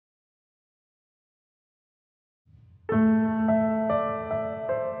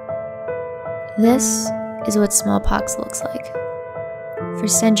This is what smallpox looks like. For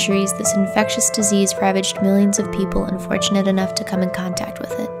centuries, this infectious disease ravaged millions of people unfortunate enough to come in contact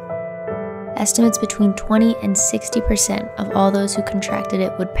with it. Estimates between 20 and 60% of all those who contracted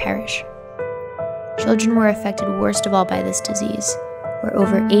it would perish. Children were affected worst of all by this disease, where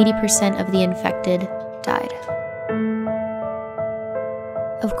over 80% of the infected died.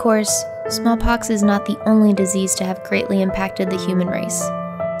 Of course, smallpox is not the only disease to have greatly impacted the human race.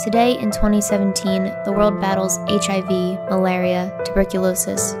 Today, in 2017, the world battles HIV, malaria,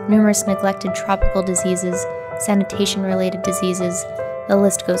 tuberculosis, numerous neglected tropical diseases, sanitation-related diseases, the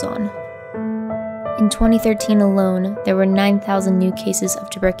list goes on. In 2013 alone, there were 9,000 new cases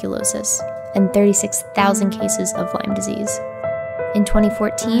of tuberculosis and 36,000 cases of Lyme disease. In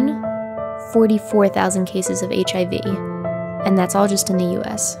 2014, 44,000 cases of HIV, and that's all just in the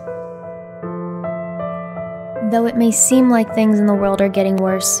US. Though it may seem like things in the world are getting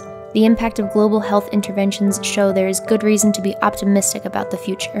worse, the impact of global health interventions show there is good reason to be optimistic about the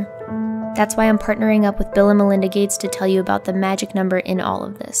future. That's why I'm partnering up with Bill and Melinda Gates to tell you about the magic number in all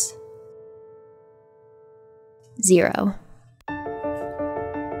of this. 0.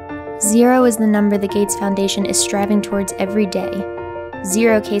 0 is the number the Gates Foundation is striving towards every day.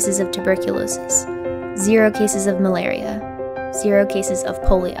 0 cases of tuberculosis, 0 cases of malaria, 0 cases of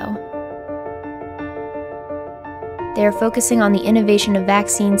polio. They are focusing on the innovation of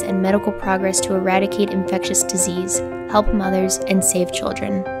vaccines and medical progress to eradicate infectious disease, help mothers, and save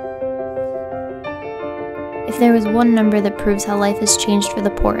children. If there was one number that proves how life has changed for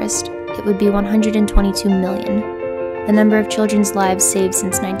the poorest, it would be 122 million, the number of children's lives saved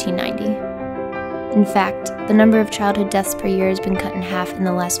since 1990. In fact, the number of childhood deaths per year has been cut in half in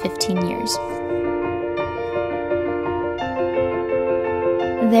the last 15 years.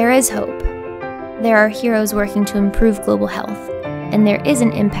 There is hope. There are heroes working to improve global health, and there is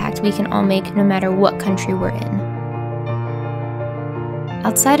an impact we can all make no matter what country we're in.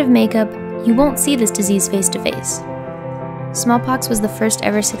 Outside of makeup, you won't see this disease face to face. Smallpox was the first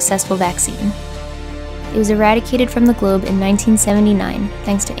ever successful vaccine. It was eradicated from the globe in 1979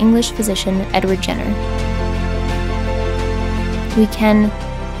 thanks to English physician Edward Jenner.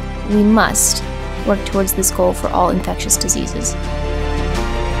 We must work towards this goal for all infectious diseases.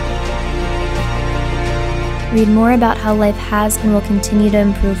 Read more about how life has and will continue to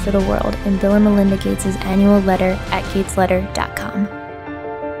improve for the world in Bill and Melinda Gates' annual letter at gatesletter.com.